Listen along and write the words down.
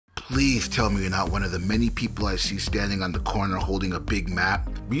Please tell me you're not one of the many people I see standing on the corner holding a big map.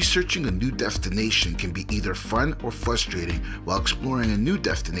 Researching a new destination can be either fun or frustrating, while exploring a new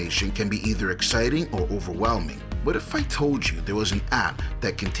destination can be either exciting or overwhelming. What if I told you there was an app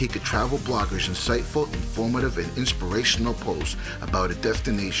that can take a travel blogger's insightful, informative, and inspirational post about a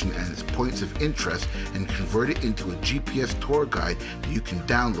destination and its points of interest and convert it into a GPS tour guide that you can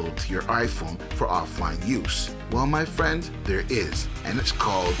download to your iPhone for offline use? Well, my friend, there is, and it's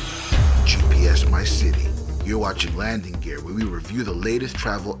called GPSmyCity. You're watching Landing Gear, where we review the latest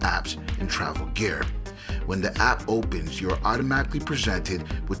travel apps and travel gear. When the app opens, you're automatically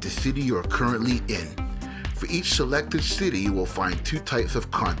presented with the city you're currently in. For each selected city, you will find two types of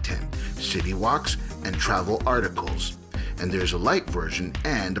content: city walks and travel articles. And there's a light version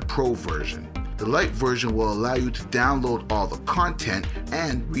and a pro version. The light version will allow you to download all the content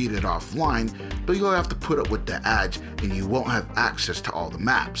and read it offline, but you'll have to put up with the ads and you won't have access to all the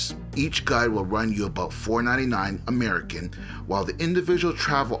maps. Each guide will run you about $4.99 American, while the individual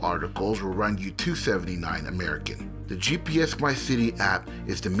travel articles will run you $2.79 American. The GPSmyCity app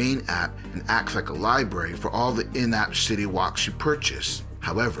is the main app and acts like a library for all the in-app city walks you purchase.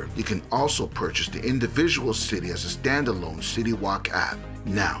 However, you can also purchase the individual city as a standalone city walk app.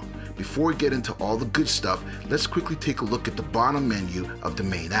 Now, before we get into all the good stuff, let's quickly take a look at the bottom menu of the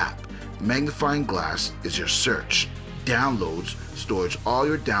main app. Magnifying glass is your search. Downloads stores all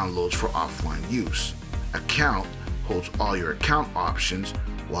your downloads for offline use. Account holds all your account options,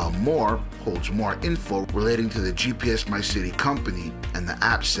 while More holds more info relating to the GPSmyCity company and the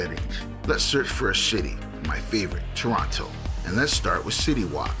app settings. Let's search for a city, my favorite, Toronto. And let's start with city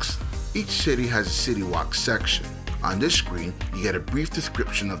walks. Each city has a city walk section. On this screen, you get a brief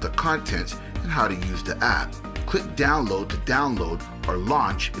description of the contents and how to use the app. Click download to download or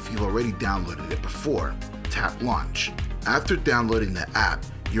launch if you've already downloaded it before. Tap launch. After downloading the app,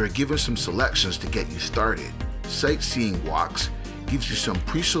 you are given some selections to get you started. Sightseeing walks gives you some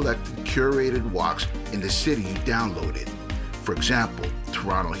pre-selected curated walks in the city you downloaded. For example,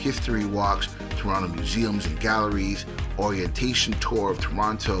 Toronto history walks, Toronto museums and galleries, orientation tour of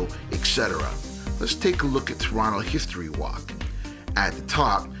Toronto, etc. Let's take a look at Toronto history walk. At the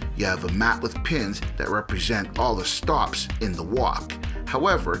top, you have a map with pins that represent all the stops in the walk.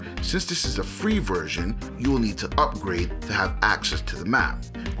 However, since this is a free version, you will need to upgrade to have access to the map,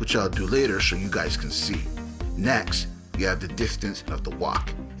 which I'll do later so you guys can see. Next, you have the distance of the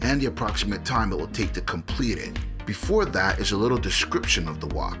walk and the approximate time it will take to complete it. Before that is a little description of the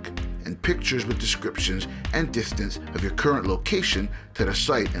walk and pictures with descriptions and distance of your current location to the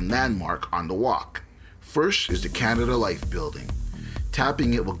site and landmark on the walk. First is the Canada Life building.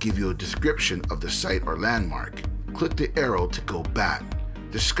 Tapping it will give you a description of the site or landmark. Click the arrow to go back.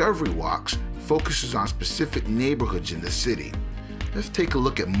 Discovery Walks focuses on specific neighborhoods in the city. Let's take a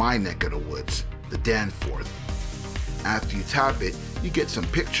look at my neck of the woods, the Danforth. After you tap it, you get some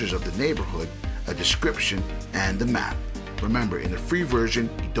pictures of the neighborhood, a description, and the map. Remember, in the free version,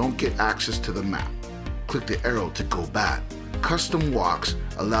 you don't get access to the map. Click the arrow to go back. Custom walks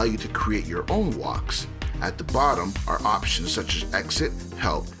allow you to create your own walks. At the bottom are options such as exit,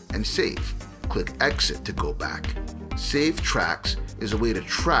 help, and save. Click exit to go back. Save tracks is a way to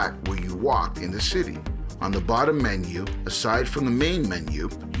track where you walked in the city. On the bottom menu, aside from the main menu,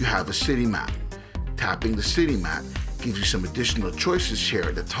 you have a city map. Tapping the city map gives you some additional choices here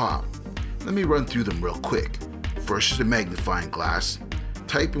at the top. Let me run through them real quick. First is the magnifying glass.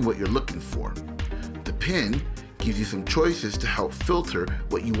 Type in what you're looking for. The pin gives you some choices to help filter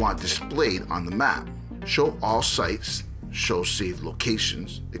what you want displayed on the map. Show all sites, show saved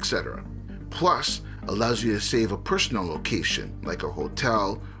locations, etc. Plus allows you to save a personal location like a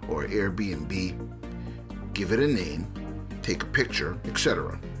hotel or Airbnb, give it a name, take a picture,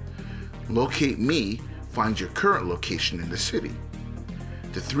 etc. Locate Me finds your current location in the city.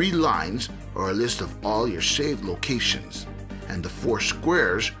 The 3 lines are a list of all your saved locations, and the 4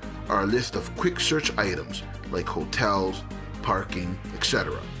 squares are a list of quick search items like hotels, parking,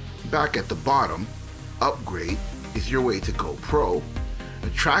 etc. Back at the bottom, Upgrade is your way to go pro.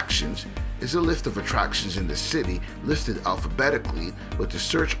 Attractions is a list of attractions in the city listed alphabetically with the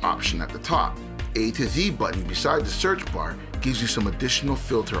search option at the top. A to Z button beside the search bar gives you some additional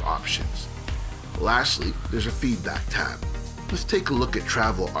filter options. Lastly, there's a feedback tab. Let's take a look at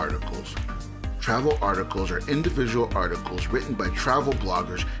travel articles. Travel articles are individual articles written by travel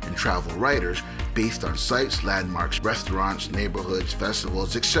bloggers and travel writers based on sites, landmarks, restaurants, neighborhoods,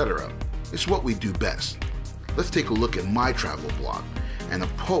 festivals, etc. It's what we do best. Let's take a look at my travel blog and a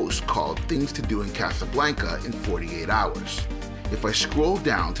post called Things to Do in Casablanca in 48 Hours. If I scroll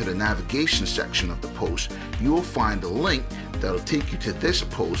down to the navigation section of the post, you will find a link that will take you to this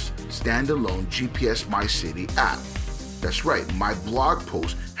post's standalone GPSmyCity app. That's right, my blog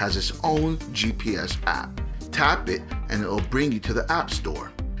post has its own GPS app. Tap it and it will bring you to the App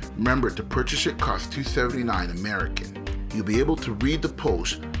Store. Remember, to purchase it costs $2.79 American. You'll be able to read the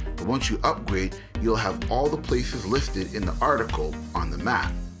post, but once you upgrade, you'll have all the places listed in the article on the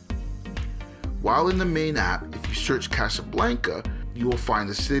map. While in the main app, if you search Casablanca, you will find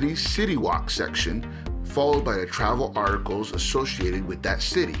the city's City Walk section, followed by the travel articles associated with that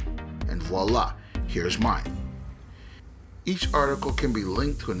city. And voila, here's mine. Each article can be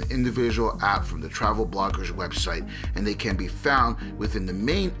linked to an individual app from the travel blogger's website, and they can be found within the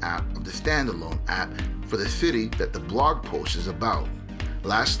main app of the standalone app for the city that the blog post is about.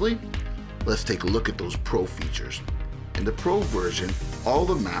 Lastly, let's take a look at those pro features. In the pro version, all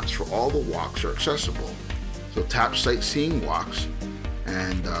the maps for all the walks are accessible. So tap Sightseeing Walks,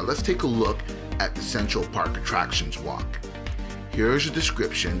 and let's take a look at the Central Park Attractions walk. Here is a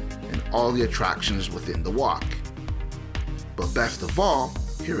description and all the attractions within the walk. But best of all,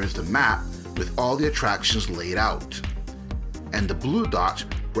 here is the map with all the attractions laid out. And the blue dots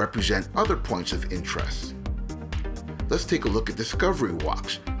represent other points of interest. Let's take a look at Discovery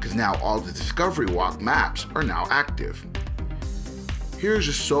Walks, because now all the Discovery Walk maps are now active. Here's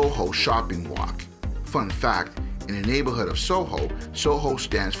a Soho shopping walk. Fun fact, in the neighborhood of Soho, Soho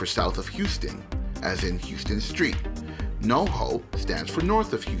stands for south of Houston, as in Houston Street. NoHo stands for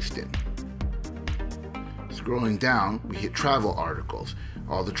north of Houston. Scrolling down, we hit travel articles.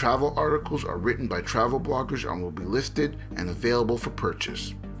 All the travel articles are written by travel bloggers and will be listed and available for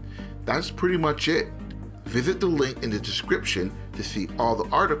purchase. That's pretty much it. Visit the link in the description to see all the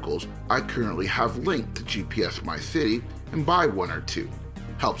articles I currently have linked to GPSmyCity and buy one or two.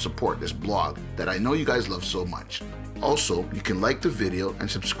 Help support this blog that I know you guys love so much. Also, you can like the video and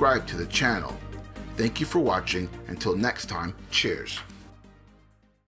subscribe to the channel. Thank you for watching. Until next time, cheers.